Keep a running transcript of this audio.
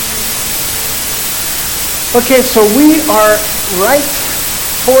Okay, so we are right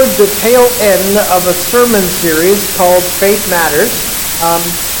toward the tail end of a sermon series called Faith Matters.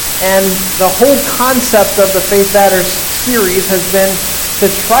 And the whole concept of the Faith Matters series has been to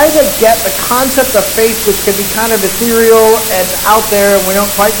try to get the concept of faith, which can be kind of ethereal and out there, and we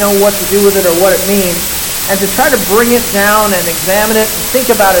don't quite know what to do with it or what it means, and to try to bring it down and examine it and think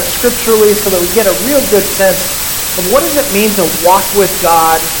about it scripturally so that we get a real good sense of what does it mean to walk with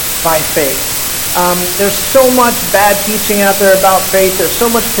God by faith. There's so much bad teaching out there about faith. There's so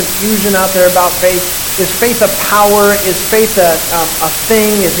much confusion out there about faith. Is faith a power? Is faith a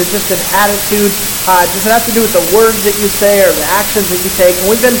thing? Is it just an attitude? Does it have to do with the words that you say or the actions that you take? And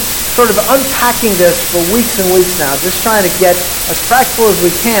we've been sort of unpacking this for weeks and weeks now, just trying to get as practical as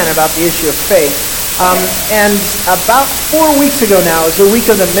we can about the issue of faith. And about 4 weeks ago now is the week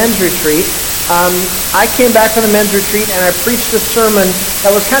of the men's retreat. I came back from the men's retreat and I preached a sermon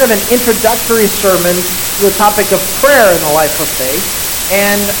that was kind of an introductory sermon to the topic of prayer in the life of faith.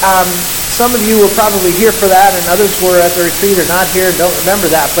 And some of you were probably here for that, and others were at the retreat or not here and don't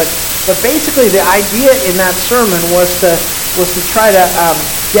remember that. But basically the idea in that sermon was to try to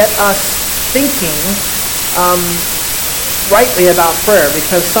get us thinking rightly about prayer,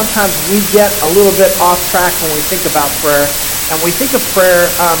 because sometimes we get a little bit off track when we think about prayer. And we think of prayer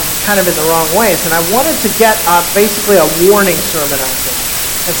kind of in the wrong ways. And I wanted to get basically a warning sermon out there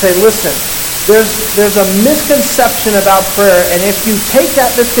and say, listen, there's a misconception about prayer, and if you take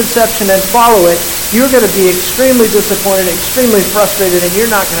that misconception and follow it, you're going to be extremely disappointed, extremely frustrated, and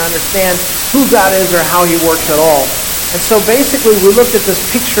you're not going to understand who God is or how He works at all. And so basically we looked at this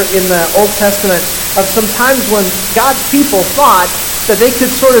picture in the Old Testament of some times when God's people thought that they could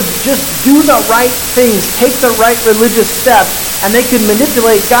sort of just do the right things, take the right religious steps, and they could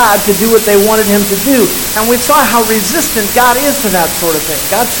manipulate God to do what they wanted Him to do. And we saw how resistant God is to that sort of thing.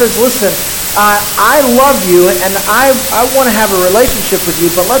 God says, listen, I love you and I want to have a relationship with you,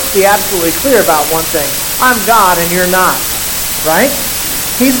 but let's be absolutely clear about one thing. I'm God and you're not, right?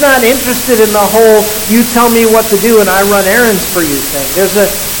 He's not interested in the whole you tell me what to do and I run errands for you thing.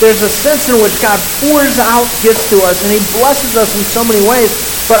 There's a sense in which God pours out gifts to us and He blesses us in so many ways,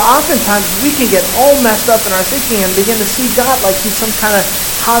 but oftentimes we can get all messed up in our thinking and begin to see God like He's some kind of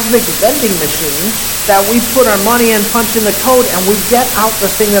cosmic vending machine that we put our money in, punch in the code, and we get out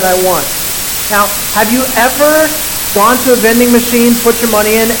the thing that I want. Now, have you ever gone to a vending machine, put your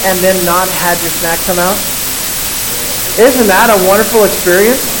money in, and then not had your snack come out? Isn't that a wonderful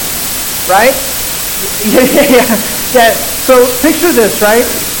experience? Right? Yeah. So picture this, right?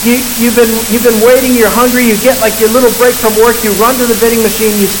 You've been waiting, you're hungry, you get like your little break from work, you run to the vending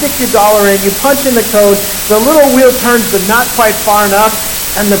machine, you stick your dollar in, you punch in the code, the little wheel turns but not quite far enough,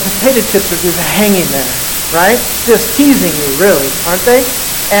 and the potato chips are just hanging there, right? Just teasing you, really, aren't they?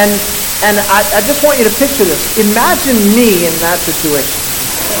 And I just want you to picture this. Imagine me in that situation.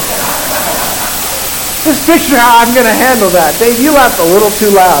 Just picture how I'm going to handle that. Dave, you laughed a little too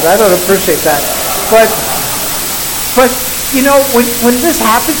loud. I don't appreciate that. But you know, when this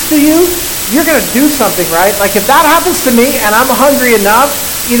happens to you, you're going to do something, right? Like if that happens to me and I'm hungry enough,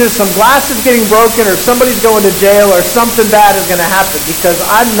 either some glass is getting broken or somebody's going to jail or something bad is going to happen because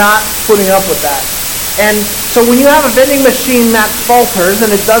I'm not putting up with that. And so when you have a vending machine that falters and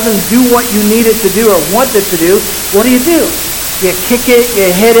it doesn't do what you need it to do or want it to do, what do? You kick it, you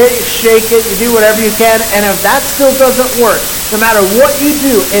hit it, you shake it, you do whatever you can, and if that still doesn't work, no matter what you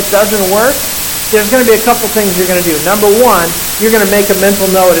do, it doesn't work, there's going to be a couple things you're going to do. Number one, you're going to make a mental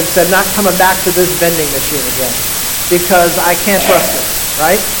note and say, not coming back to this vending machine again, because I can't trust it,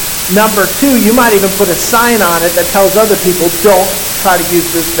 right? Number two, you might even put a sign on it that tells other people, don't try to use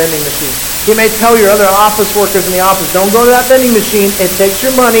this vending machine. You may tell your other office workers in the office, don't go to that vending machine, it takes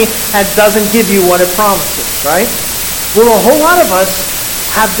your money and doesn't give you what it promises, right? Well, a whole lot of us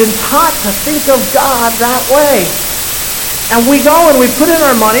have been taught to think of God that way. And we go and we put in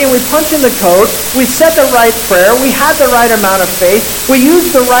our money and we punch in the code, we said the right prayer, we had the right amount of faith, we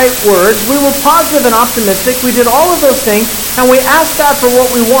used the right words, we were positive and optimistic, we did all of those things, and we asked God for what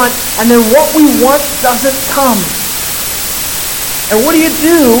we want, and then what we want doesn't come. And what do you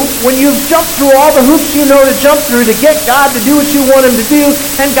do when you've jumped through all the hoops you know to jump through to get God to do what you want Him to do,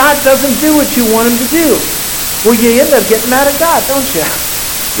 and God doesn't do what you want Him to do? Well, you end up getting mad at God, don't you?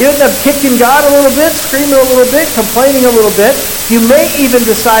 You end up kicking God a little bit, screaming a little bit, complaining a little bit. You may even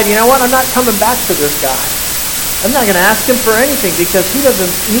decide, you know what, I'm not coming back to this guy. I'm not going to ask him for anything because he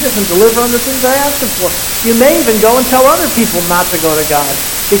doesn't deliver on the things I ask him for. You may even go and tell other people not to go to God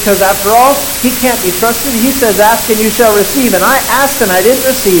because after all, he can't be trusted. He says, ask and you shall receive. And I asked and I didn't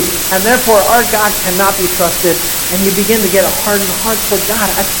receive. And therefore, our God cannot be trusted. And you begin to get a hardened heart for God.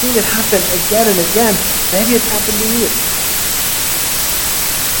 I've seen it happen again and again. Maybe it's happened to you.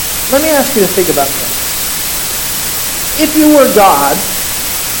 Let me ask you to think about this. If you were God,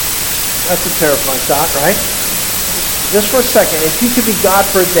 that's a terrifying thought, right? Just for a second, if you could be God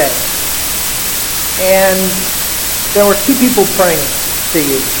for a day, and there were two people praying to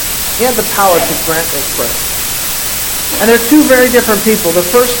you, he had the power to grant their prayer. And they're two very different people. The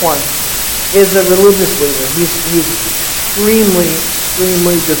first one is a religious leader. He's extremely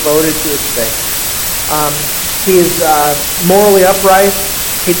devoted to his faith. He is morally upright.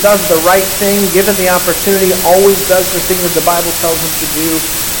 He does the right thing, given the opportunity, always does the thing that the Bible tells him to do.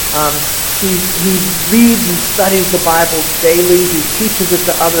 He reads and studies the Bible daily. He teaches it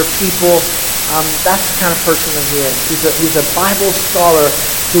to other people. That's the kind of person that he is. He's a Bible scholar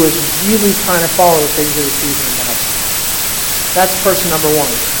who is really trying to follow the things that he sees in the Bible. That's person number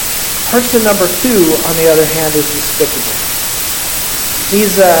one. Person number two, on the other hand, is despicable.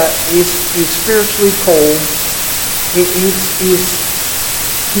 He's spiritually cold.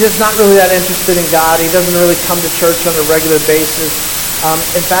 He's not really that interested in God. He doesn't really come to church on a regular basis.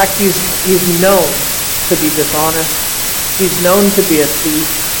 In fact, he's known to be dishonest. He's known to be a thief.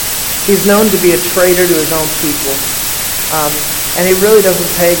 He's known to be a traitor to his own people. And he really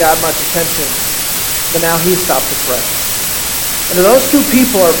doesn't pay God much attention. But now he stopped to pray. And those two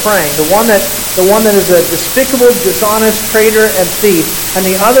people are praying. The one that is a despicable, dishonest traitor and thief, and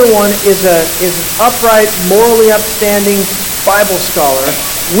the other one is an upright, morally upstanding Bible scholar.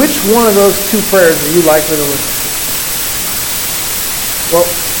 Which one of those two prayers are you likely to listen to? Well,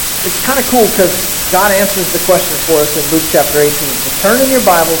 it's kind of cool because God answers the question for us in Luke chapter 18. So turn in your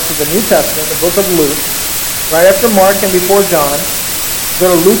Bibles to the New Testament, the book of Luke, right after Mark and before John. Go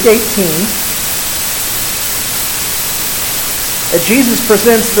to Luke 18. And Jesus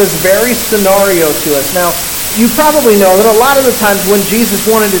presents this very scenario to us. Now, you probably know that a lot of the times when Jesus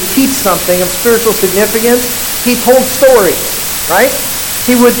wanted to teach something of spiritual significance, he told stories, right?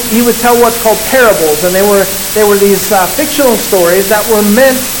 He would tell what's called parables, and they were these fictional stories that were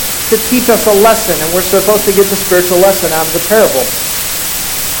meant to teach us a lesson, and we're supposed to get the spiritual lesson out of the parable.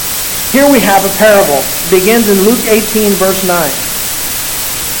 Here we have a parable. It begins in Luke 18, verse 9.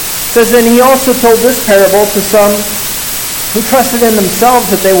 It says, "And he also told this parable to some who trusted in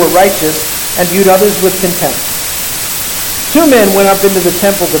themselves that they were righteous and viewed others with contempt. Two men went up into the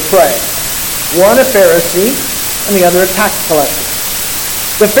temple to pray, one a Pharisee and the other a tax collector.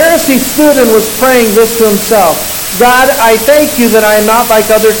 The Pharisee stood and was praying this to himself, 'God, I thank you that I am not like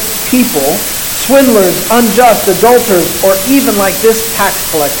other people, swindlers, unjust, adulterers, or even like this tax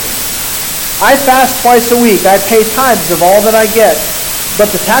collector. I fast twice a week. I pay tithes of all that I get.' But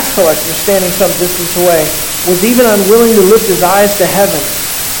the tax collector, standing some distance away, was even unwilling to lift his eyes to heaven,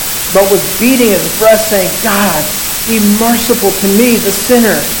 but was beating his breast, saying, 'God, be merciful to me, the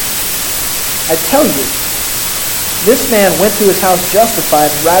sinner.' I tell you, this man went to his house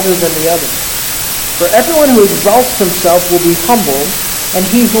justified rather than the other. For everyone who exalts himself will be humbled, and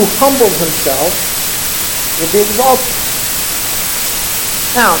he who humbles himself will be exalted."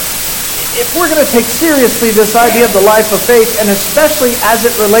 Now, if we're going to take seriously this idea of the life of faith, and especially as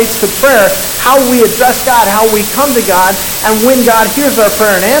it relates to prayer, how we address God, how we come to God, and when God hears our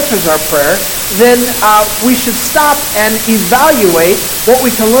prayer and answers our prayer, then we should stop and evaluate what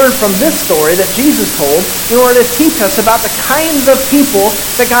we can learn from this story that Jesus told in order to teach us about the kinds of people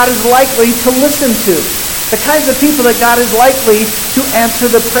that God is likely to listen to, the kinds of people that God is likely to answer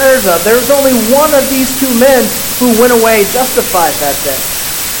the prayers of. There's only one of these two men who went away justified that day.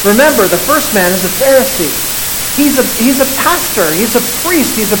 Remember, the first man is a Pharisee. He's a pastor. He's a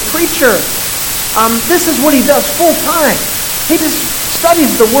priest. He's a preacher. This is what he does full time. He just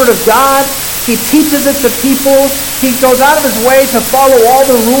studies the Word of God. He teaches it to people. He goes out of his way to follow all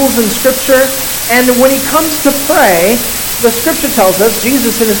the rules in Scripture. And when he comes to pray, the Scripture tells us,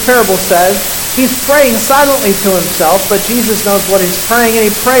 Jesus in his parable says, he's praying silently to himself, but Jesus knows what he's praying, and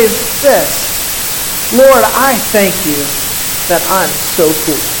he prays this: "Lord, I thank you that I'm so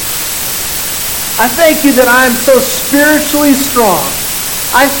cool. I thank you that I'm so spiritually strong.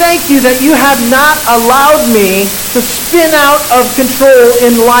 I thank you that you have not allowed me to spin out of control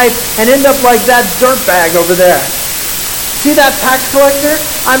in life and end up like that dirtbag over there. See that tax collector?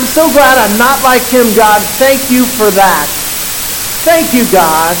 I'm so glad I'm not like him, God. Thank you for that. Thank you,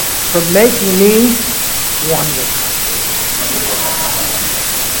 God, for making me wonderful."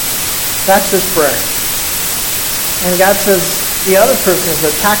 That's his prayer. And God says, the other person is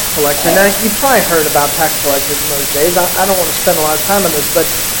a tax collector. Now, you've probably heard about tax collectors in those days. I don't want to spend a lot of time on this, but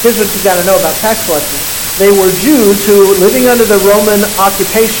here's what you've got to know about tax collectors. They were Jews who, living under the Roman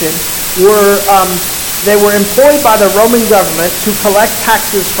occupation, they were employed by the Roman government to collect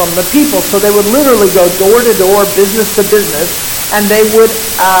taxes from the people. So they would literally go door to door, business to business, and they would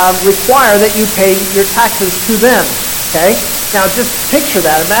require that you pay your taxes to them. Okay? Now just picture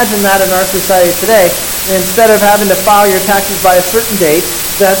that. Imagine that in our society today. Instead of having to file your taxes by a certain date,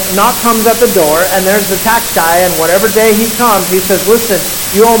 the knock comes at the door, and there's the tax guy, and whatever day he comes, he says, listen,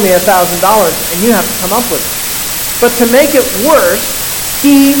 you owe me $1,000, and you have to come up with it. But to make it worse,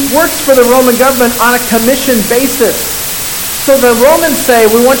 he works for the Roman government on a commission basis. So the Romans say,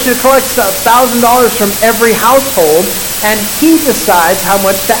 we want you to collect $1,000 from every household, and he decides how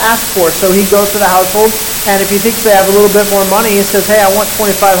much to ask for. So he goes to the household, and if he thinks they have a little bit more money, he says, hey, I want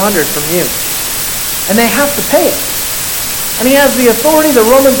 $2,500 from you. And they have to pay it. And he has the authority, the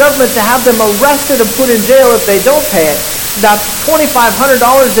Roman government, to have them arrested and put in jail if they don't pay it. That $2,500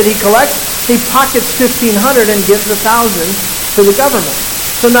 that he collects, he pockets $1,500 and gives $1,000 to the government.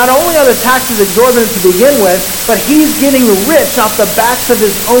 So not only are the taxes exorbitant to begin with, but he's getting rich off the backs of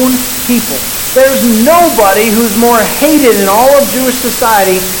his own people. There's nobody who's more hated in all of Jewish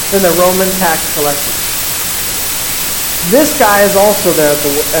society than the Roman tax collectors. This guy is also there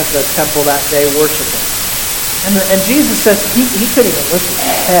at the temple that day worshiping. And Jesus says he couldn't even lift his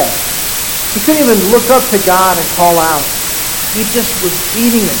head. He couldn't even look up to God and call out. He just was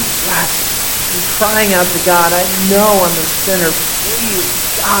beating his breast and crying out to God, I know I'm a sinner. Please,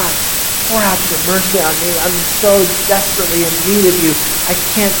 God, pour out your mercy on me. I'm so desperately in need of you. I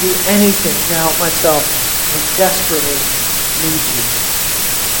can't do anything to help myself. I desperately need you.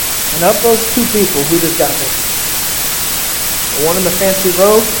 And of those two people, who does God make? The one in the fancy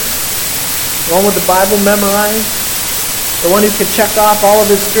robe? The one with the Bible memorized? The one who could check off all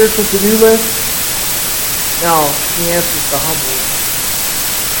of his spiritual to-do list? No, he answers the humble one.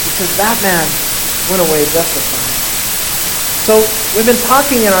 Because that man went away justified. So we've been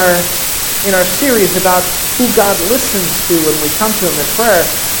talking in our series about who God listens to when we come to him in prayer.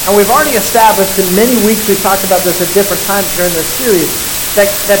 And we've already established in many weeks, we've talked about this at different times during this series,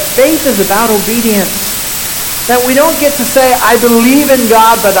 that faith is about obedience. That we don't get to say, I believe in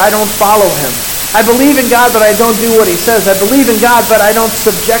God, but I don't follow him. I believe in God, but I don't do what he says. I believe in God, but I don't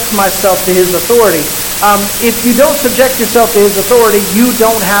subject myself to his authority. If you don't subject yourself to his authority, you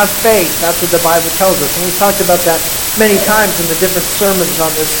don't have faith. That's what the Bible tells us. And we've talked about that many times in the different sermons on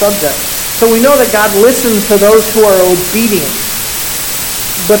this subject. So we know that God listens to those who are obedient.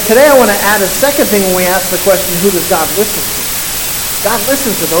 But today I want to add a second thing when we ask the question, who does God listen to? God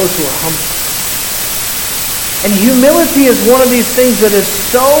listens to those who are humble. And humility is one of these things that is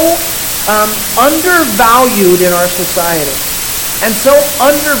so undervalued in our society and so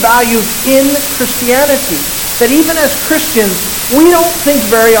undervalued in Christianity that even as Christians, we don't think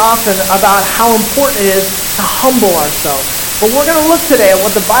very often about how important it is to humble ourselves. But we're going to look today at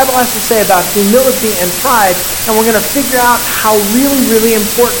what the Bible has to say about humility and pride, and we're going to figure out how really, really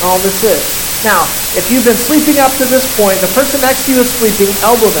important all this is. Now, if you've been sleeping up to this point, the person next to you is sleeping,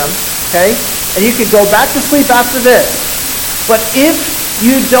 elbow them, okay? And you could go back to sleep after this. But if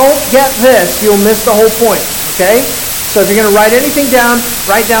you don't get this, you'll miss the whole point, okay? So if you're going to write anything down,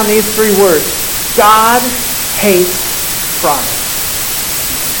 write down these 3 words. God hates pride.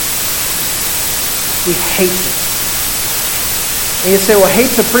 He hates it. And you say, well,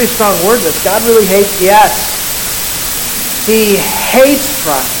 hate's a pretty strong word. Does God really hate? Yes. He hates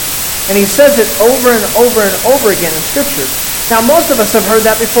pride. And he says it over and over and over again in Scripture. Now, most of us have heard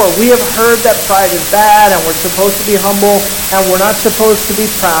that before. We have heard that pride is bad, and we're supposed to be humble, and we're not supposed to be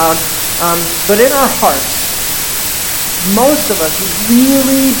proud. But in our hearts, most of us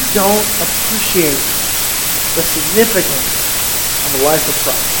really don't appreciate the significance of a life of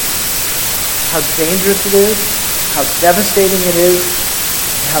pride. How dangerous it is, how devastating it is,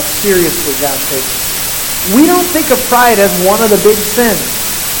 and how seriously God takes it. We don't think of pride as one of the big sins.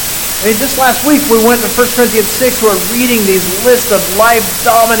 I mean, just last week we went to 1 Corinthians 6, we're reading these lists of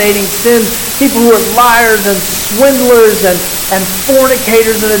life-dominating sins, people who are liars and swindlers and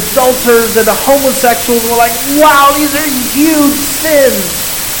fornicators and adulterers and homosexuals. We're like, wow, these are huge sins.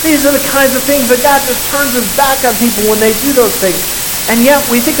 These are the kinds of things that God just turns his back on people when they do those things. And yet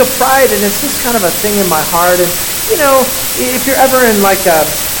we think of pride, and it's just kind of a thing in my heart. And, you know, if you're ever in like a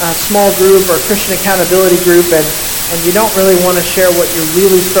small group or a Christian accountability group and you don't really want to share what you're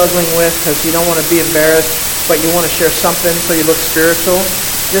really struggling with because you don't want to be embarrassed, but you want to share something so you look spiritual,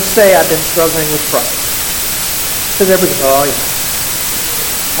 just say, I've been struggling with pride. Because everybody goes, oh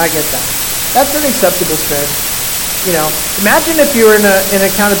yeah, I get that. That's an acceptable sin. Imagine if you were in an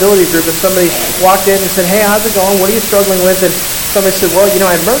accountability group and somebody walked in and said, "Hey, how's it going? What are you struggling with?" And somebody said, "Well,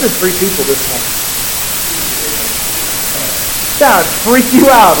 I murdered 3 people this morning." That would freak you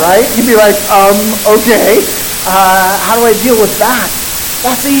out, right? You'd be like, okay. How do I deal with that?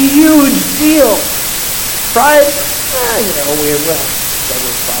 That's a huge deal. Pride? We will struggle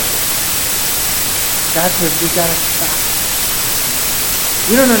with pride. That's what we got to stop.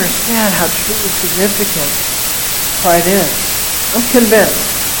 We don't understand how truly significant pride is. I'm convinced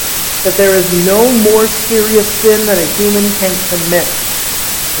that there is no more serious sin that a human can commit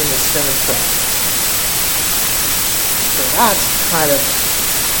than the sin of pride. So that's kind of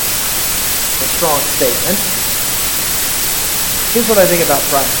a strong statement. Here's what I think about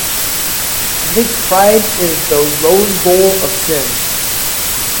pride. I think pride is the rose bowl of sin.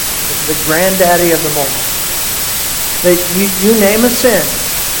 It's the granddaddy of them all. That you name a sin,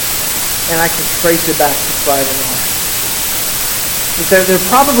 and I can trace it back to pride in the heart. There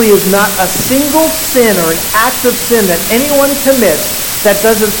probably is not a single sin or an act of sin that anyone commits that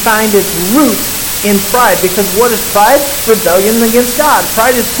doesn't find its roots in pride. Because what is pride? Rebellion against God.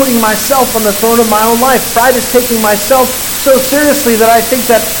 Pride is putting myself on the throne of my own life. Pride is taking myself so seriously that I think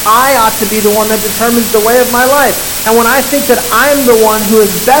that I ought to be the one that determines the way of my life. And when I think that I'm the one who is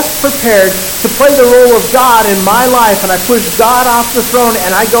best prepared to play the role of God in my life, and I push God off the throne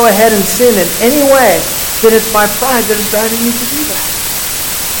and I go ahead and sin in any way, then it's my pride that is driving me to do that.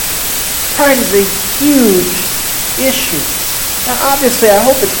 Pride is a huge issue. Now, obviously, I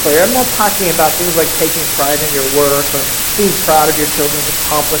hope it's clear. I'm not talking about things like taking pride in your work or being proud of your children's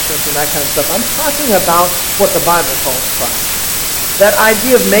accomplishments and that kind of stuff. I'm talking about what the Bible calls pride. That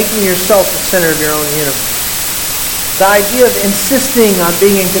idea of making yourself the center of your own universe. The idea of insisting on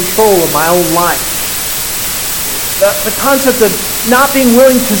being in control of my own life. The concept of not being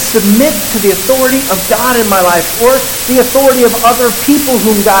willing to submit to the authority of God in my life or the authority of other people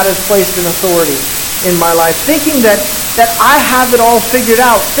whom God has placed in authority in my life. Thinking that I have it all figured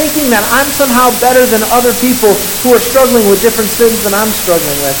out. Thinking that I'm somehow better than other people who are struggling with different sins than I'm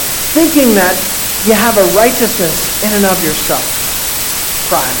struggling with. Thinking that you have a righteousness in and of yourself.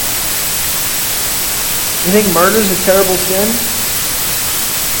 Pride. You think murder is a terrible sin?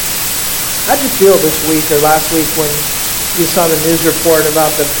 How'd you feel this week or last week when you saw the news report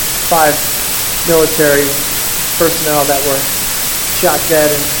about the 5 military personnel that were shot dead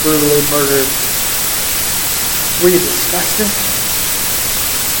and brutally murdered? Were you disgusted?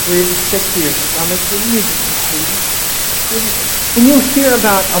 Were you sick to your stomach? Were you just hated? When you hear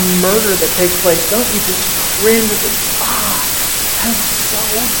about a murder that takes place, don't you just cringe and think, that's so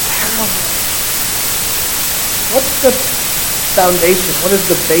terrible. What's the foundation? What is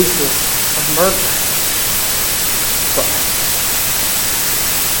the basis of murder? Pride.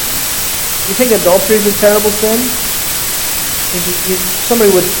 You think adultery is a terrible sin?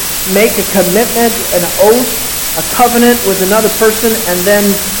 Somebody would make a commitment, an oath, a covenant with another person, and then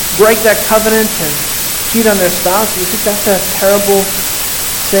break that covenant and cheat on their spouse. You think that's a terrible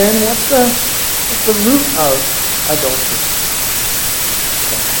sin? What's the root of adultery?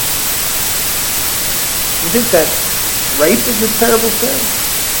 You think that rape is a terrible sin?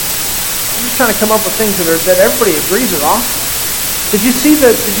 I'm just trying to come up with things that everybody agrees are awful. Did you see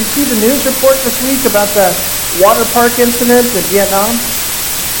the news report this week about the water park incident in Vietnam?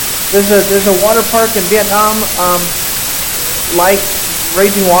 There's a water park in Vietnam, like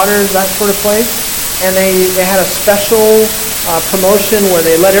Raging Waters, that sort of place, and they had a special promotion where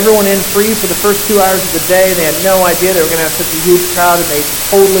they let everyone in free for the first 2 hours of the day. They had no idea they were going to have such a huge crowd, and they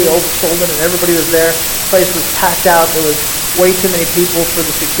totally oversold it, and everybody was there. The place was packed out. There was way too many people for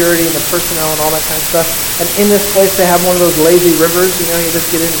the security and the personnel and all that kind of stuff. And in this place, they have one of those lazy rivers. You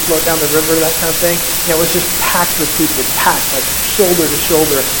just get in and float down the river, that kind of thing. And it was just packed with people, packed, like shoulder to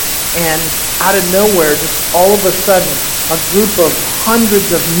shoulder. And out of nowhere, just all of a sudden, a group of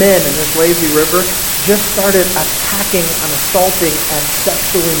hundreds of men in this lazy river just started attacking and assaulting and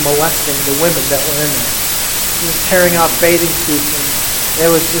sexually molesting the women that were in there. Just tearing off bathing suits, and it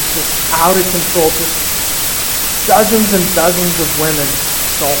was just out of control. Just dozens and dozens of women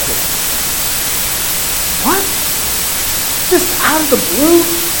assaulted. What? Just out of the blue?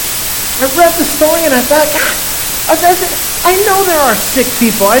 I read the story and I thought, I know there are sick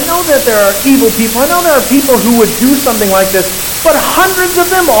people. I know that there are evil people. I know there are people who would do something like this. But hundreds of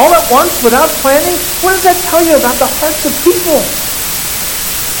them all at once without planning? What does that tell you about the hearts of people?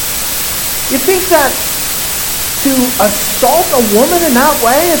 You think that to assault a woman in that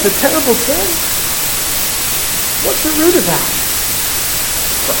way is a terrible sin? What's the root of that?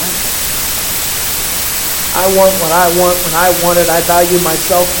 Pride. I want what I want when I want it. I value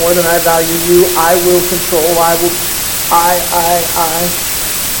myself more than I value you. I will control. I will I.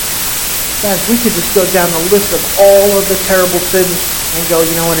 Guys, we could just go down the list of all of the terrible sins and go,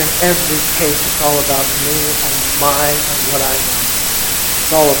 you know what, in every case, it's all about me and mine and what I want. It's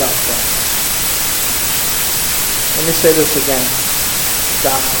all about that. Let me say this again.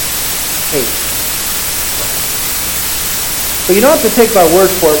 God hates. But you don't have to take my word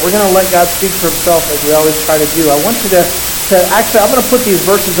for it. We're going to let God speak for himself as we always try to do. I want you to actually, I'm going to put these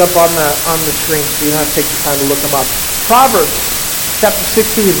verses up on the screen so you don't have to take the time to look them up. Proverbs chapter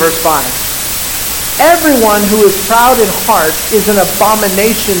 16, verse 5. Everyone who is proud in heart is an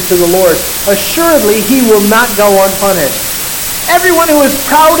abomination to the Lord. Assuredly, he will not go unpunished. Everyone who is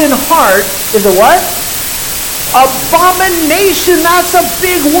proud in heart is a what? Abomination. That's a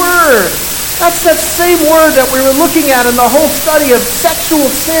big word. That's that same word that we were looking at in the whole study of sexual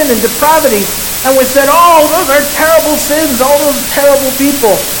sin and depravity. And we said, oh, those are terrible sins, all those terrible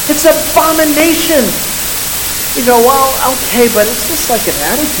people. It's abomination. You go, well, okay, but it's just like an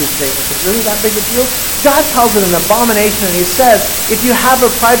attitude thing. Is it really that big a deal? God calls it an abomination, and he says, if you have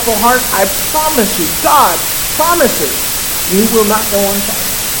a prideful heart, I promise you, God promises, you will not go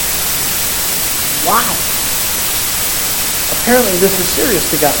unpunished. Wow. Apparently this is serious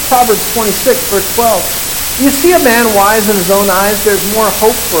to God. Proverbs 26, verse 12. You see a man wise in his own eyes, there's more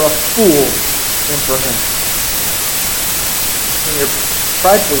hope for a fool than for him. When you're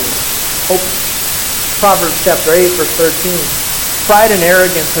prideful, you're hopeless. Proverbs chapter 8, verse 13. Pride and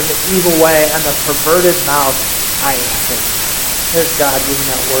arrogance are the evil way, and the perverted mouth I hate. There's God using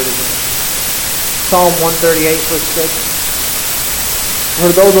that word again. Psalm 138, verse 6. For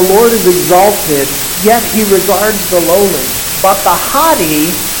though the Lord is exalted, yet he regards the lowly. But the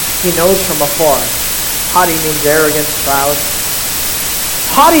haughty he knows from afar. Haughty means arrogant, proud.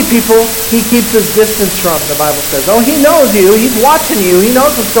 Haughty people he keeps his distance from, the Bible says. Oh, he knows you. He's watching you. He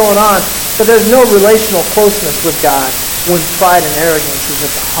knows what's going on. But there's no relational closeness with God when pride and arrogance is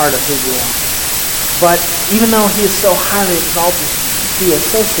at the heart of who you are. But even though he is so highly exalted, he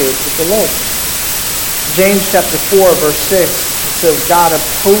associates with the lowly. James chapter 4, verse 6, it says, God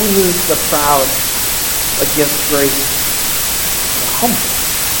opposes the proud, but gives grace to the humble.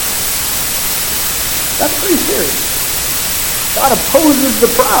 That's pretty serious. God opposes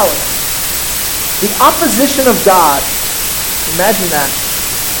the proud. The opposition of God. Imagine that.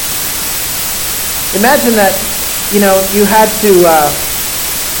 Imagine that, you had to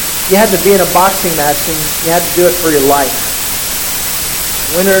be in a boxing match and you had to do it for your life.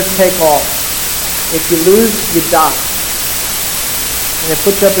 Winner take all. If you lose, you die. And it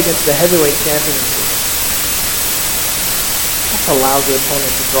puts you up against the heavyweight champion. That's a lousy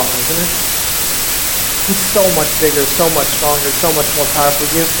opponent to draw, isn't it? He's so much bigger, so much stronger, so much more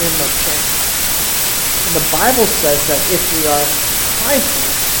powerful. Give him no chance. And the Bible says that if we are prideful,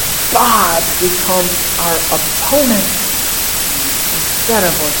 God becomes our opponent instead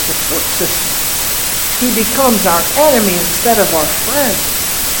of our support system. He becomes our enemy instead of our friend.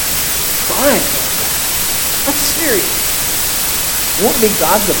 Pride. That's serious. You want to be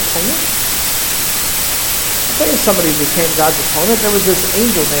God's opponent? I'll tell you somebody who became God's opponent. There was this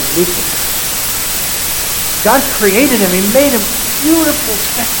angel named Lucifer. God created him. He made him beautiful,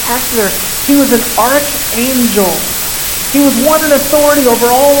 spectacular. He was an archangel. He was one in authority over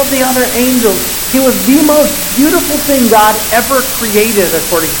all of the other angels. He was the most beautiful thing God ever created,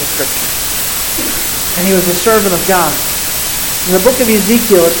 according to Scripture. And he was a servant of God. In the book of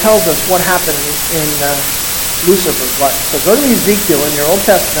Ezekiel, it tells us what happened in Lucifer's life. So go to Ezekiel in your Old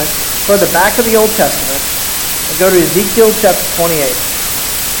Testament, toward the back of the Old Testament, and go to Ezekiel chapter 28.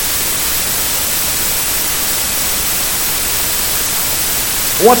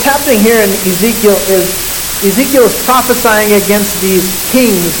 What's happening here in Ezekiel is prophesying against these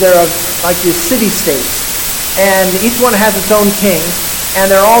kings. They're like these city-states, and each one has its own king,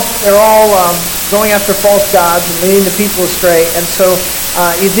 and they're all going after false gods and leading the people astray. And so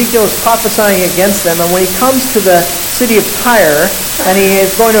Ezekiel is prophesying against them. And when he comes to the city of Tyre, and he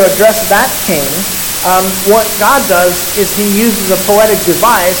is going to address that king, what God does is he uses a poetic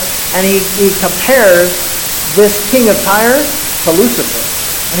device, and he compares this king of Tyre to Lucifer.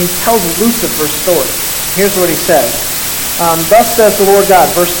 And he tells Lucifer's story. Here's what he says. Thus says the Lord God,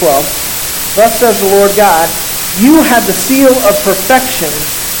 verse 12. Thus says the Lord God, you had the seal of perfection,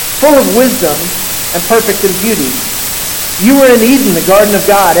 full of wisdom and perfect in beauty. You were in Eden, the garden of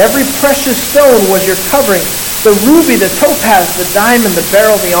God. Every precious stone was your covering. The ruby, the topaz, the diamond, the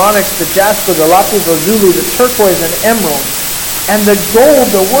beryl, the onyx, the jasper, the lapis lazuli, the turquoise, and emerald. And the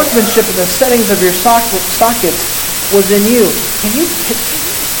gold, the workmanship, and the settings of your sockets was in you. Can you picture?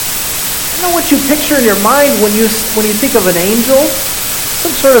 You know what you picture in your mind when you think of an angel?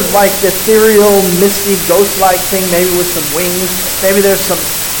 some sort of like ethereal, misty, ghost-like thing, maybe with some wings. Maybe there's some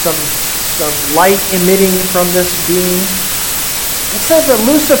light emitting from this being. It says that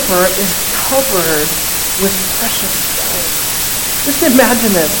Lucifer is covered with precious stones. Just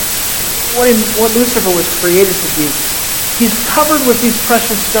imagine this. What Lucifer was created to be. He's covered with these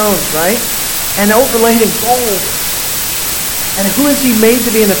precious stones, right? And overlaid in gold. And who is he made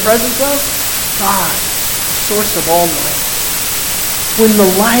to be in the presence of? God, the source of all light. When the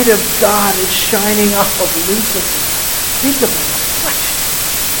light of God is shining off of Lucifer, think of the reflection.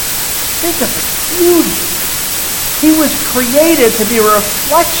 Think of the beauty. He was created to be a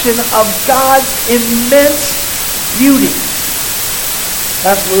reflection of God's immense beauty.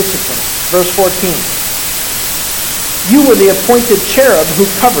 That's Lucifer. Verse 14. You were the appointed cherub who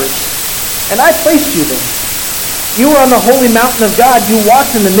covers, and I placed you there. You were on the holy mountain of God. You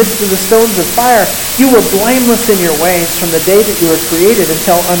walked in the midst of the stones of fire. You were blameless in your ways from the day that you were created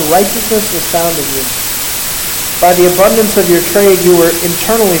until unrighteousness was found in you. By the abundance of your trade, you were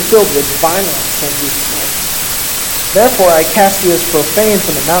internally filled with violence and deceit. Therefore I cast you as profane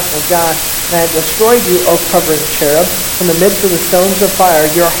from the mountain of God, and I destroyed you, O covering cherub, from the midst of the stones of fire.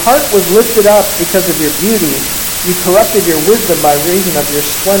 Your heart was lifted up because of your beauty. You corrupted your wisdom by reason of your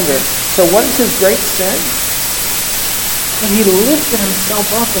splendor. So what is his great sin? That he lifted himself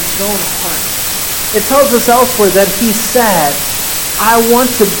up in his own heart. It tells us elsewhere that he said, I want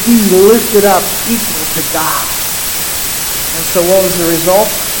to be lifted up equal to God. And so what was the result?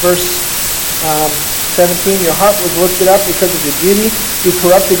 Verse 17, your heart was lifted up because of your beauty. You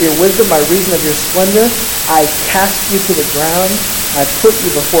corrupted your wisdom by reason of your splendor. I cast you to the ground. I put you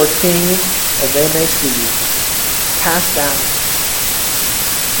before kings, that they may see you. Cast down.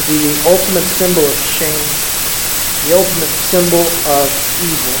 To be the ultimate symbol of shame, the ultimate symbol of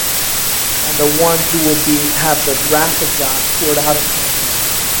evil, and the one who will have the wrath of God poured out upon him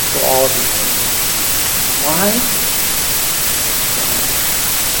for all of eternity. Why?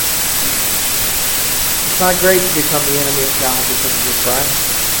 It's not great to become the enemy of God because of your pride.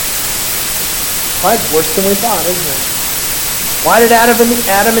 Pride's worse than we thought, isn't it? Why did Adam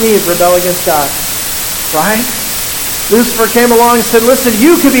and Eve rebel against God? Pride? Lucifer came along and said, listen,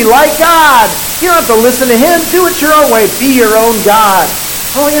 you could be like God. You don't have to listen to him. Do it your own way. Be your own God.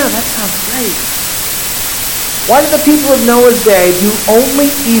 Oh yeah, that sounds great. Why did the people of Noah's day do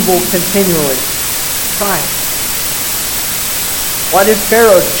only evil continually? Pride. Why did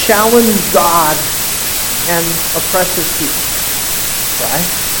Pharaoh challenge God and oppress his people?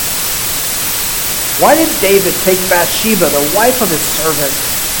 Pride. Why did David take Bathsheba, the wife of his servant?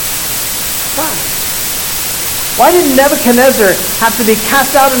 Pride. Why did Nebuchadnezzar have to be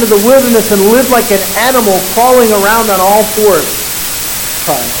cast out into the wilderness and live like an animal crawling around on all fours?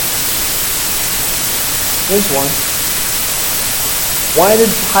 Pride. Here's one. Why did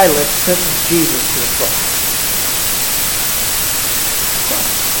Pilate sentence Jesus to the cross?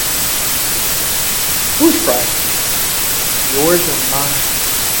 Pride. Whose pride? Yours and mine.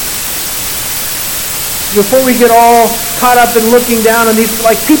 Before we get all caught up in looking down on these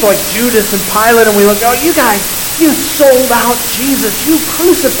people like Judas and Pilate, and we look, oh, you guys, you sold out Jesus. You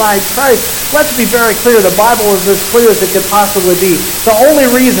crucified Christ. Let's be very clear. The Bible is as clear as it could possibly be. The only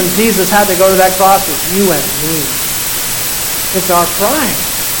reason Jesus had to go to that cross is you and me. It's our pride.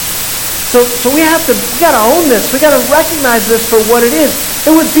 So we got to own this. We got to recognize this for what it is.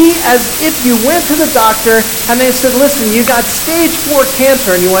 It would be as if you went to the doctor and they said, listen, you got stage 4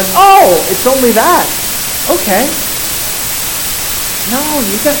 cancer, and you went, oh, it's only that. Okay. No,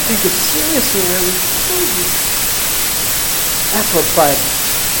 you got to take it seriously or we kill you. That's what pride is.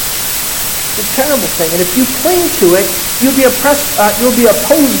 It's a terrible thing. And if you cling to it, you'll be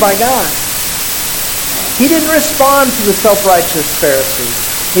opposed by God. He didn't respond to the self-righteous Pharisee.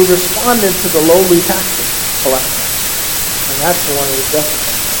 He responded to the lowly tax collector. And that's the one who was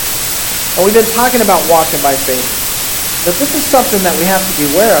justified. And we've been talking about walking by faith. But this is something that we have to be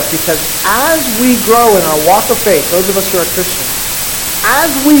aware of, because as we grow in our walk of faith, those of us who are Christians,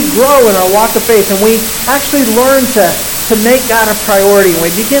 as we grow in our walk of faith and we actually learn to make God a priority, and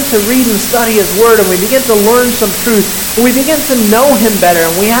we begin to read and study His Word, and we begin to learn some truth, and we begin to know Him better,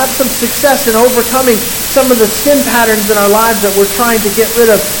 and we have some success in overcoming some of the sin patterns in our lives that we're trying to get rid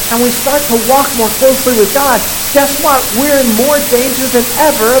of, and we start to walk more closely with God, guess what? We're in more danger than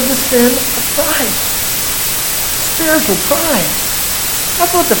ever of the sin of pride. Spiritual pride.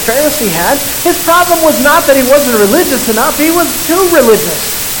 That's what the Pharisee had. His problem was not that he wasn't religious enough. He was too religious.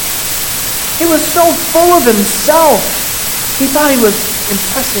 He was so full of himself. He thought he was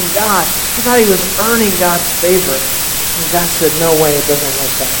impressing God. He thought he was earning God's favor. And God said, no way, it doesn't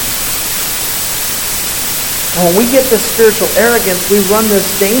work that way. And when we get this spiritual arrogance, we run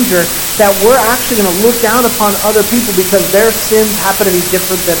this danger that we're actually going to look down upon other people because their sins happen to be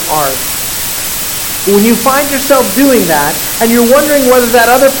different than ours. When you find yourself doing that, and you're wondering whether that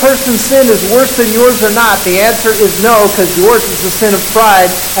other person's sin is worse than yours or not, the answer is no, because yours is the sin of pride,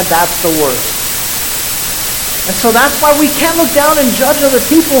 and that's the worst. And so that's why we can't look down and judge other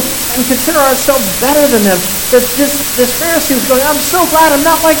people and consider ourselves better than them. This Pharisee was going, I'm so glad I'm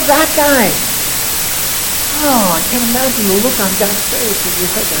not like that guy. Oh, I can't imagine the look on God's face as we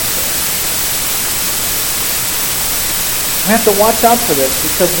heard that story. We have to watch out for this,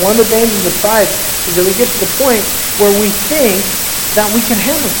 because one of the dangers of pride is that we get to the point where we think that we can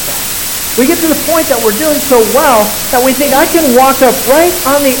handle stuff. We get to the point that we're doing so well that we think, I can walk up right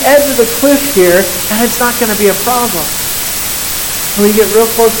on the edge of the cliff here and it's not going to be a problem. And we get real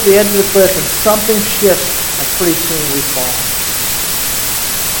close to the edge of the cliff and something shifts and pretty soon we fall.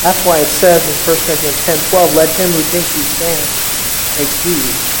 That's why it says in 1 Corinthians 10:12, let him who thinks he stands take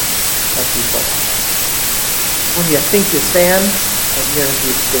heed lest he fall. When you think you stand, and you're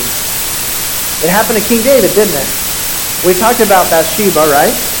indeed standing. It happened to King David, didn't it? We talked about Bathsheba,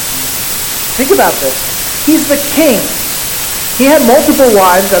 right? Think about this. He's the king. He had multiple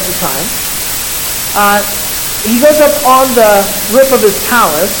wives at the time. He goes up on the roof of his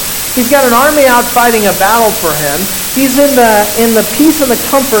palace. He's got an army out fighting a battle for him. He's in the peace and the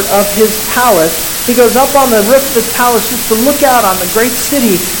comfort of his palace. He goes up on the roof of his palace just to look out on the great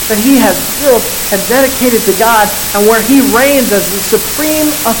city that he has built and dedicated to God, and where he reigns as the supreme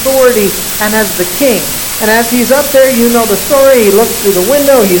authority and as the king. And as he's up there, you know the story. He looks through the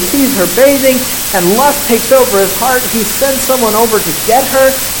window. He sees her bathing, and lust takes over his heart. He sends someone over to get her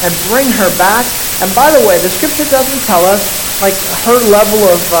and bring her back. And by the way, the scripture doesn't tell us like her level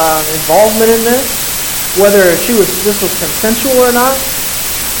of involvement in this, whether this was consensual or not.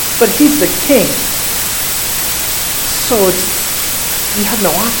 But he's the king. So you have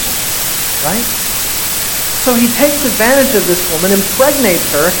no option, right? So he takes advantage of this woman, impregnates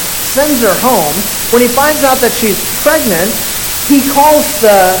her, sends her home. When he finds out that she's pregnant, he calls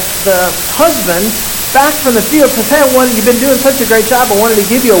the husband back from the field, says, hey, you've been doing such a great job. I wanted to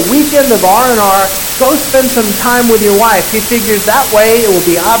give you a weekend of R&R. Go spend some time with your wife. He figures that way it will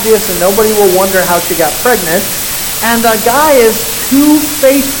be obvious and nobody will wonder how she got pregnant. And the guy is too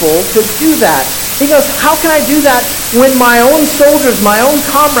faithful to do that. He goes, how can I do that when my own soldiers, my own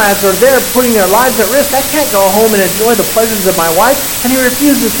comrades are there putting their lives at risk? I can't go home and enjoy the pleasures of my wife. And he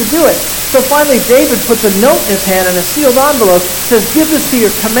refuses to do it. So finally David puts a note in his hand in a sealed envelope, says, give this to your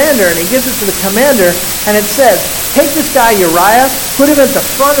commander. And he gives it to the commander, and it says, take this guy Uriah, put him at the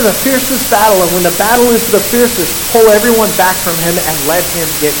front of the fiercest battle, and when the battle is the fiercest, pull everyone back from him and let him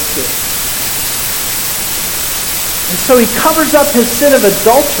get killed. And so he covers up his sin of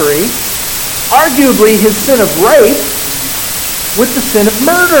adultery, arguably his sin of rape, with the sin of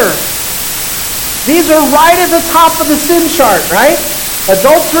murder. These are right at the top of the sin chart, right?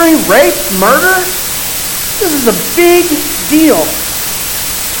 Adultery, rape, murder. This is a big deal.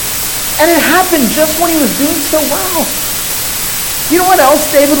 And it happened just when he was doing so well. You know what else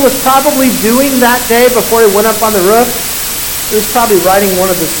David was probably doing that day before he went up on the roof? He was probably writing one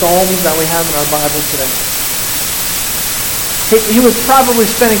of the Psalms that we have in our Bible today. He was probably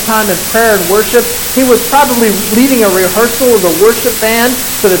spending time in prayer and worship. He was probably leading a rehearsal of the worship band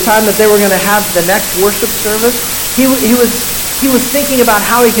for the time that they were going to have the next worship service. He was thinking about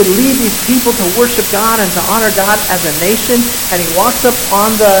how he could lead these people to worship God and to honor God as a nation. And he walks up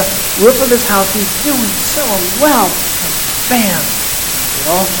on the roof of his house. He's doing so well. And bam, it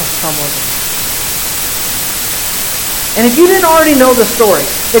all comes tumbling. And if you didn't already know the story,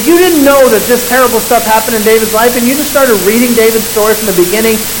 if you didn't know that this terrible stuff happened in David's life, and you just started reading David's story from the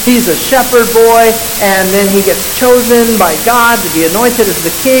beginning, he's a shepherd boy, and then he gets chosen by God to be anointed as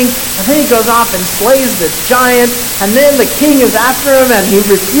the king, and then he goes off and slays this giant, and then the king is after him, and he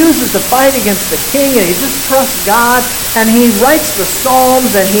refuses to fight against the king, and he just trusts God, and he writes the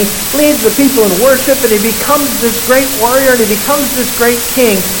Psalms, and he leads the people in worship, and he becomes this great warrior, and he becomes this great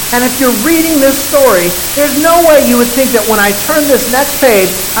king. And if you're reading this story, there's no way you would think that when I turn this next page,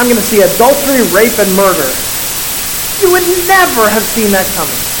 I'm going to see adultery, rape, and murder. You would never have seen that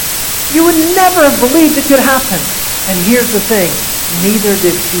coming. You would never have believed it could happen. And here's the thing, neither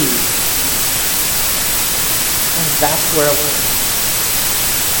did he. And that's where it went.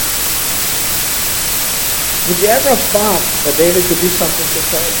 Would you ever have thought that David could do something so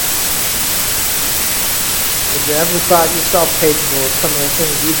sad? Would you ever thought yourself capable of some of the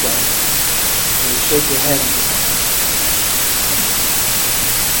things you've done? And you shake your head.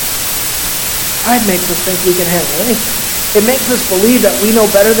 Pride makes us think we can handle anything. It makes us believe that we know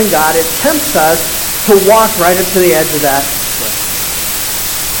better than God. It tempts us to walk right up to the edge of that cliff.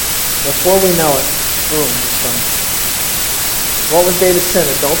 Before we know it, boom, it's done. What was David's sin?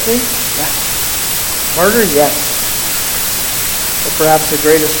 Adultery? Yes. Murder? Yes. But perhaps the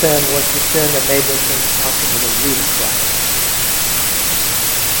greatest sin was the sin that made this thing possible, the root of pride.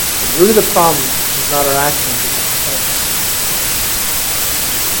 The root of the problem is not our actions, it's our hearts.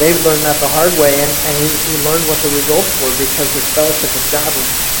 David learned that the hard way, and he learned what the results were because his fellowship with God was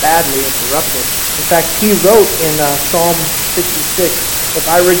badly interrupted. In fact, he wrote in Psalm 66, "If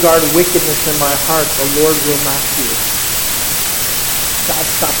I regard wickedness in my heart, the Lord will not hear." God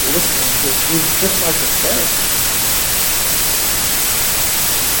stopped listening to us. He was just like the Pharisees.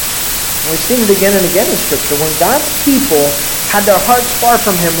 We've seen it again and again in Scripture. When God's people had their hearts far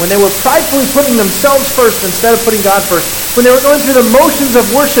from Him, when they were pridefully putting themselves first instead of putting God first, when they were going through the motions of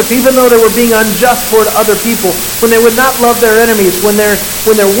worship even though they were being unjust toward other people, when they would not love their enemies, when their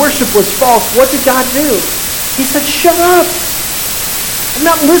worship was false, what did God do? He said, "Shut up. I'm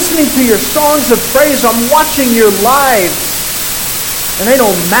not listening to your songs of praise. I'm watching your lives. And they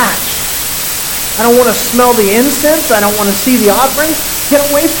don't match. I don't want to smell the incense. I don't want to see the offerings. Get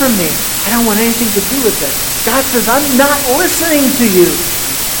away from me. I don't want anything to do with it." God says, "I'm not listening to you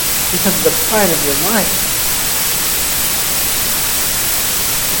because of the pride of your life."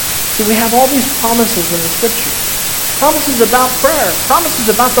 See, we have all these promises in the Scriptures. Promises about prayer. Promises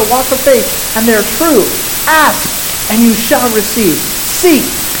about the walk of faith. And they're true. Ask, and you shall receive. Seek,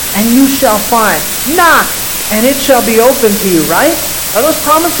 and you shall find. Knock, and it shall be open to you, right? Are those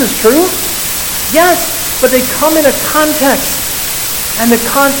promises true? Yes, but they come in a context. And the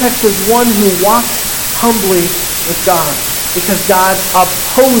context is one who walks humbly with God. Because God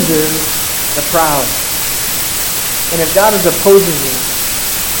opposes the proud. And if God is opposing you,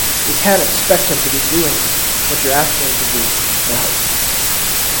 you can't expect Him to be doing what you're asking Him to do.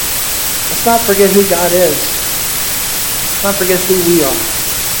 Let's not forget who God is. Let's not forget who we are.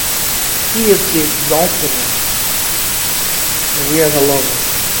 He is the exalted one. And we are the lowly.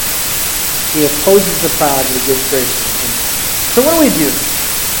 He opposes the proud, but He gives grace to the humble. So what do?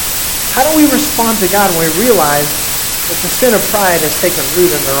 How do we respond to God when we realize that the sin of pride has taken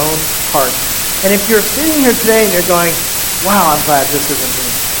root in our own hearts? And if you're sitting here today and you're going, "Wow, I'm glad this isn't me."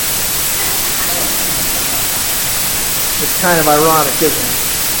 It's kind of ironic, isn't it?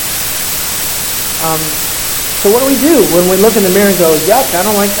 So what do? When we look in the mirror and go, "Yuck, I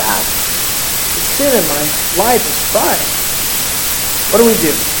don't like that. The sin in my life is pride." What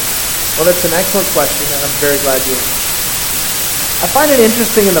do? Well, that's an excellent question, and I'm very glad you asked. I find it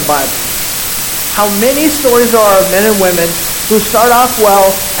interesting in the Bible how many stories there are of men and women who start off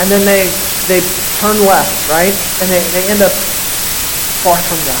well and then they turn left, right? And they end up far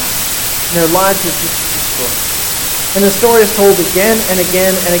from God. And their lives are just destroyed. And the story is told again and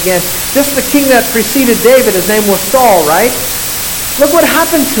again and again. Just the king that preceded David, his name was Saul, right? Look what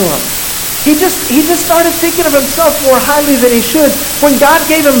happened to him. He just started thinking of himself more highly than he should. When God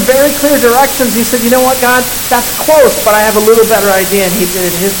gave him very clear directions, he said, "You know what, God? That's close, but I have a little better idea." And he did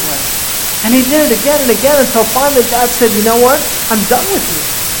it his way. And he did it again and again until finally God said, "You know what? I'm done with you.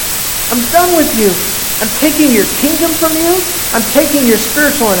 I'm done with you. I'm taking your kingdom from you. I'm taking your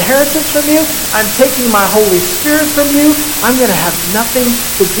spiritual inheritance from you. I'm taking my Holy Spirit from you. I'm going to have nothing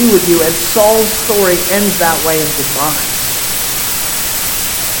to do with you." And Saul's story ends that way in goodbye.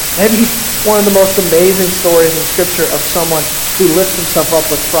 Maybe one of the most amazing stories in Scripture of someone who lifts himself up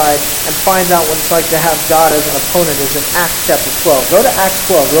with pride and finds out what it's like to have God as an opponent is in Acts chapter 12. Go to Acts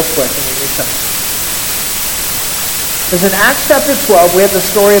 12 real quick in the New Testament. Because in Acts chapter 12, we have the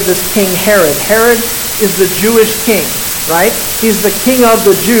story of this king Herod. Herod is the Jewish king, right? He's the king of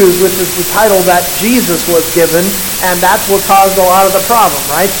the Jews, which is the title that Jesus was given, and that's what caused a lot of the problem,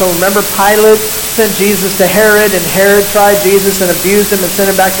 right? So remember Pilate sent Jesus to Herod, and Herod tried Jesus and abused him and sent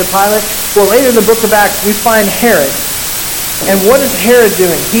him back to Pilate? Well, later in the book of Acts, we find Herod. And what is Herod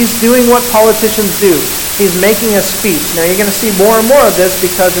doing? He's doing what politicians do. He's making a speech. Now you're going to see more and more of this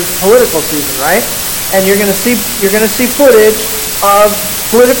because it's political season, right? And you're going to see footage of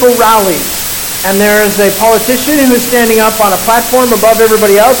political rallies. And there is a politician who is standing up on a platform above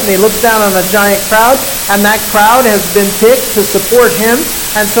everybody else, and he looks down on a giant crowd, and that crowd has been picked to support him,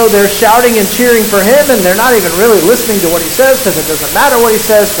 and so they're shouting and cheering for him, and they're not even really listening to what he says, because it doesn't matter what he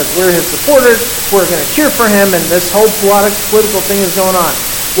says, because we're his supporters, we're going to cheer for him, and this whole political thing is going on.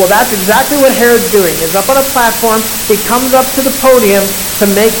 Well, that's exactly what Herod's doing. He's up on a platform, he comes up to the podium to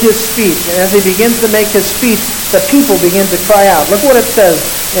make his speech, and as he begins to make his speech, the people begin to cry out. Look what it says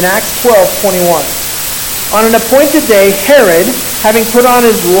in Acts 12:21. On an appointed day, Herod, having put on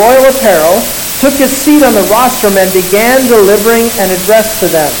his royal apparel, took his seat on the rostrum and began delivering an address to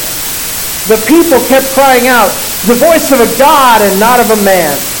them. The people kept crying out, "The voice of a God and not of a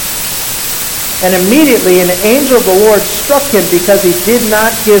man." And immediately an angel of the Lord struck him because he did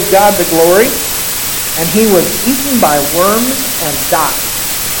not give God the glory, and he was eaten by worms and died.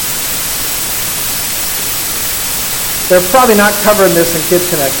 They're probably not covering this in Kids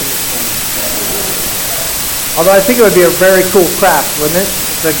Connection this morning. Although I think it would be a very cool craft, wouldn't it?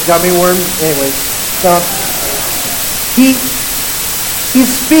 The gummy worms. Anyways, so he's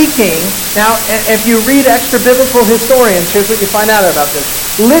speaking. Now, if you read extra biblical historians, here's what you find out about this.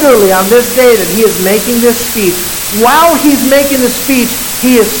 Literally, on this day that he is making this speech, while he's making the speech,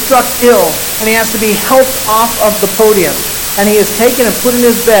 he is struck ill, and he has to be helped off of the podium. And he is taken and put in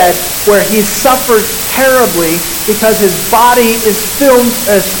his bed, where he suffers terribly because his body is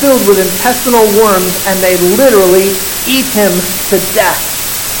filled with intestinal worms, and they literally eat him to death.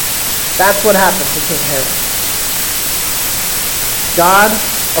 That's what happened to King Herod. God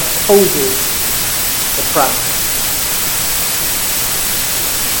opposes the proud.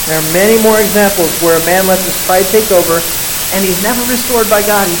 There are many more examples where a man lets his pride take over, and he's never restored by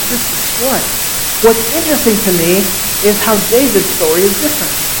God. He's just destroyed. What's interesting to me is how David's story is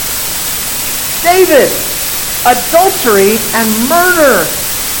different. David, adultery and murder.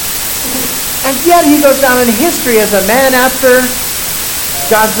 And yet he goes down in history as a man after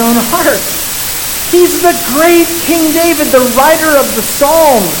God's own heart. He's the great King David, the writer of the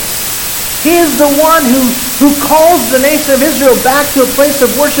Psalms. He is the one who calls the nation of Israel back to a place of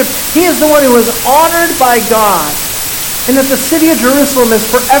worship. He is the one who was honored by God. And that the city of Jerusalem is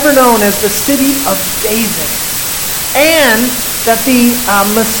forever known as the city of David. And that the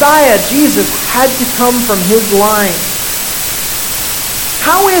Messiah, Jesus, had to come from his line.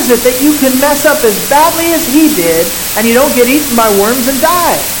 How is it that you can mess up as badly as he did and you don't get eaten by worms and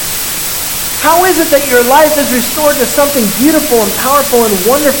die? How is it that your life is restored to something beautiful and powerful and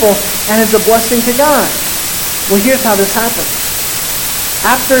wonderful and is a blessing to God? Well, here's how this happened.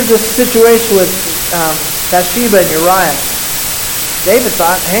 After this situation with Bathsheba and Uriah, David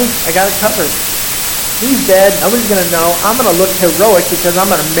thought, hey, I got it covered. He's dead. Nobody's going to know. I'm going to look heroic because I'm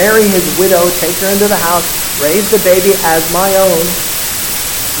going to marry his widow, take her into the house, raise the baby as my own.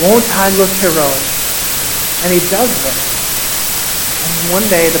 Won't I look heroic? And he does this. And one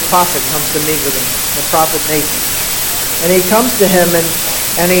day the prophet comes to meet with him, the prophet Nathan. And he comes to him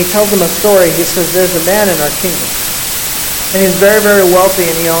and he tells him a story. He says, there's a man in our kingdom. And he's very, very wealthy,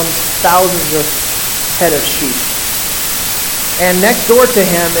 and he owns thousands of head of sheep. And next door to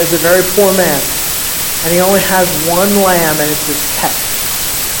him is a very poor man. And he only has one lamb, and it's his pet.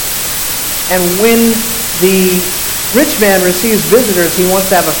 And when the rich man receives visitors, he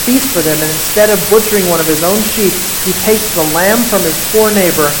wants to have a feast for them. And instead of butchering one of his own sheep, he takes the lamb from his poor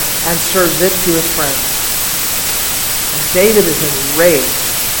neighbor and serves it to his friends. And David is enraged.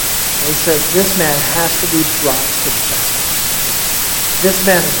 And he says, this man has to be brought to justice. This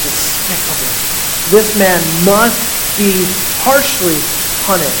man is despicable. This man must be harshly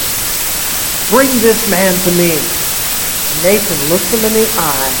punished. Bring this man to me. And Nathan looked him in the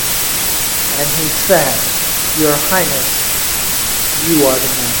eye, and he said, Your Highness, you are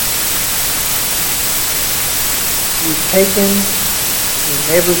the man. You've taken your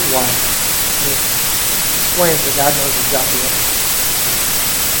neighbor's wife, and he explains that God knows exactly what it is.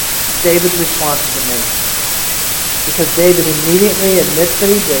 David's response is amazing. Because David immediately admits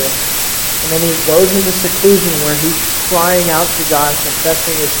that he did it, and then he goes into seclusion where he's crying out to God,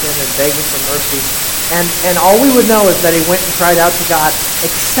 confessing his sin and begging for mercy. And all we would know is that he went and cried out to God,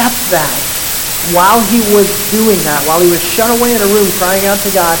 except that while he was doing that, while he was shut away in a room crying out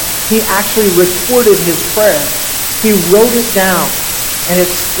to God, he actually recorded his prayer. He wrote it down. And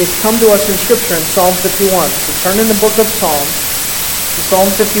it's come to us in Scripture in Psalm 51. So turn in the book of Psalms to Psalm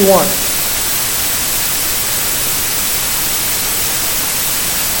 51.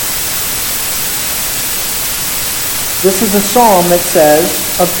 This is a psalm that says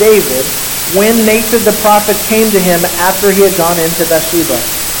of David when Nathan the prophet came to him after he had gone into Bathsheba.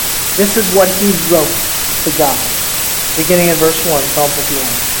 This is what he wrote to God. Beginning in verse 1, Psalm 51.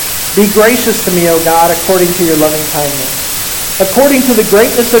 Be gracious to me, O God, according to your loving kindness. According to the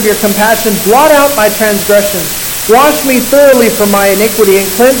greatness of your compassion, blot out my transgressions. Wash me thoroughly from my iniquity and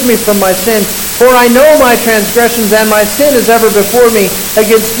cleanse me from my sin. For I know my transgressions and my sin is ever before me.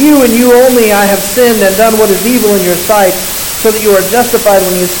 Against you and you only I have sinned and done what is evil in your sight, so that you are justified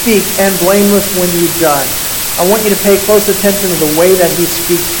when you speak and blameless when you judge. I want you to pay close attention to the way that he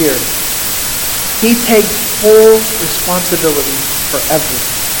speaks here. He takes full responsibility for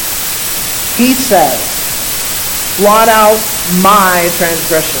everything. He says, blot out my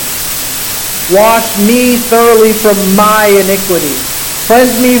transgressions. Wash me thoroughly from my iniquity.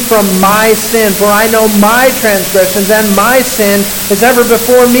 Cleanse me from my sin, for I know my transgressions, and my sin is ever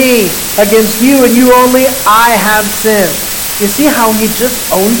before me. Against you and you only I have sinned. You see how he just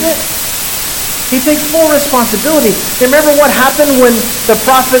owns it? He takes full responsibility. Remember what happened when the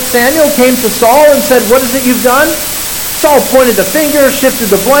prophet Samuel came to Saul and said, what is it you've done? Saul pointed the finger, shifted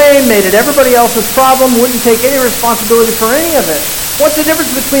the blame, made it everybody else's problem, wouldn't take any responsibility for any of it. What's the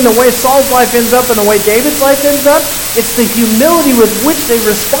difference between the way Saul's life ends up and the way David's life ends up? It's the humility with which they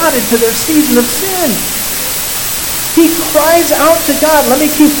responded to their season of sin. He cries out to God. Let me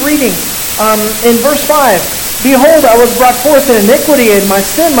keep reading. In verse 5, behold, I was brought forth in iniquity, and my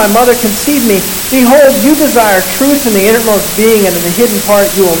sin my mother conceived me. Behold, you desire truth in the innermost being, and in the hidden part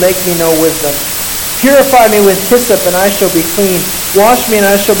you will make me know wisdom. Purify me with hyssop, and I shall be clean. Wash me, and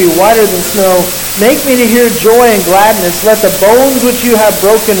I shall be whiter than snow. Make me to hear joy and gladness. Let the bones which you have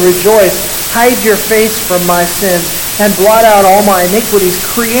broken rejoice. Hide your face from my sins, and blot out all my iniquities.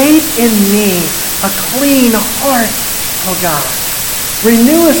 Create in me a clean heart, O God.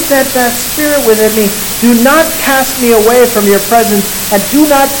 Renew a steadfast spirit within me. Do not cast me away from your presence, and do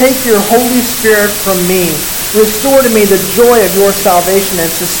not take your Holy Spirit from me. Restore to me the joy of your salvation,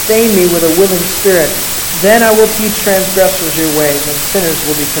 and sustain me with a willing spirit. Then I will teach transgressors your ways, and sinners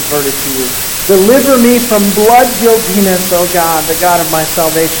will be converted to you. Deliver me from blood guiltiness, O God, the God of my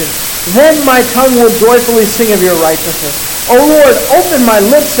salvation. Then my tongue will joyfully sing of your righteousness. O Lord, open my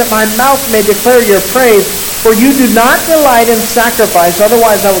lips that my mouth may declare your praise. For you do not delight in sacrifice,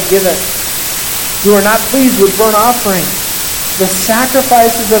 otherwise I will give it. You are not pleased with burnt offerings. The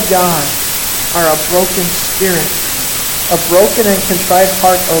sacrifices of God are a broken spirit. A broken and contrite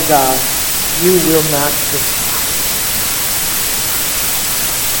heart, O God, you will not despise.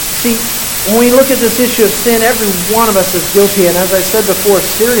 See, when we look at this issue of sin, every one of us is guilty. And as I said before,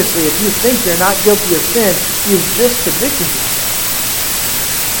 seriously, if you think you're not guilty of sin, you've just convicted yourself.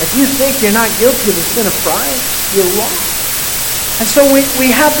 If you think you're not guilty of the sin of pride, you're wrong. And so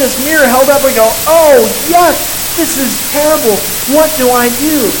we have this mirror held up. We go, oh, yuck, this is terrible. What do I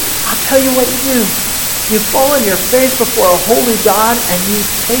do? I'll tell you what you do. You fall on your face before a holy God and you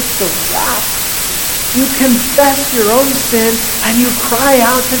take the wrath. You confess your own sin and you cry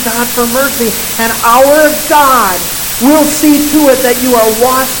out to God for mercy. And our God will see to it that you are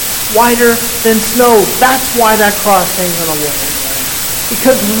washed whiter than snow. That's why that cross hangs on a wall.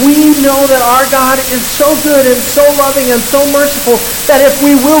 Because we know that our God is so good and so loving and so merciful that if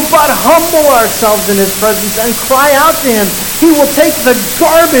we will but humble ourselves in his presence and cry out to him, he will take the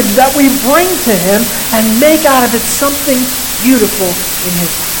garbage that we bring to him and make out of it something beautiful in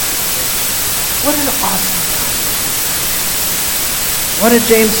his eyes. What an awesome God. What did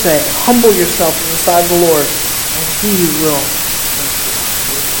James say? Humble yourself in the sight of the Lord, and he will.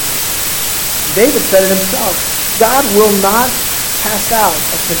 David said it himself. God will not cast out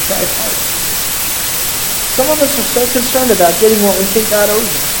a contrite heart. Some of us are so concerned about getting what we think God owes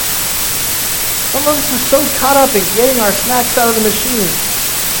us. Some of us are so caught up in getting our snacks out of the machine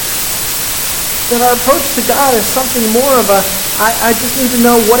that our approach to God is something more of a, I just need to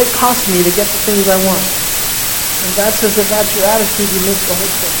know what it costs me to get the things I want. And God says if that's your attitude, you miss the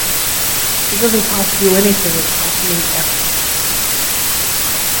whole thing. It doesn't cost you anything. It costs me everything.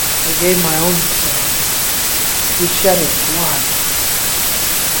 I gave my own son. He shed his blood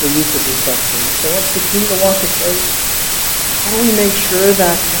so you could be set free. So what's the key to walk of faith? How do we make sure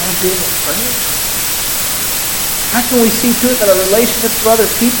that God gave us prayer? How can we see to it that our relationships with other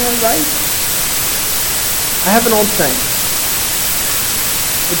people are right? I have an old saying.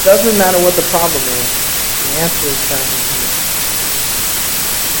 It doesn't matter what the problem is. The answer is found in Jesus.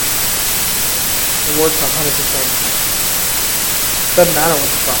 It works 100%. It doesn't matter what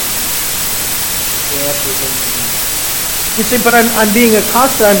the problem is. The answer is in Jesus. You say, but I'm being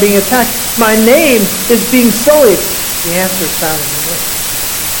accosted, I'm being attacked. My name is being sullied. The answer is found in humility.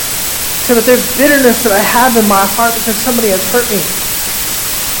 So that there's bitterness that I have in my heart because somebody has hurt me.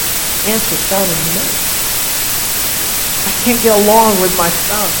 The answer is found in humility. I can't get along with my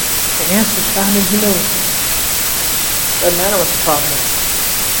spouse. The answer is found in humility. Doesn't matter what the problem is.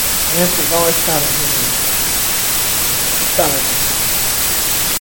 The answer is always found in humility. It's found in humility.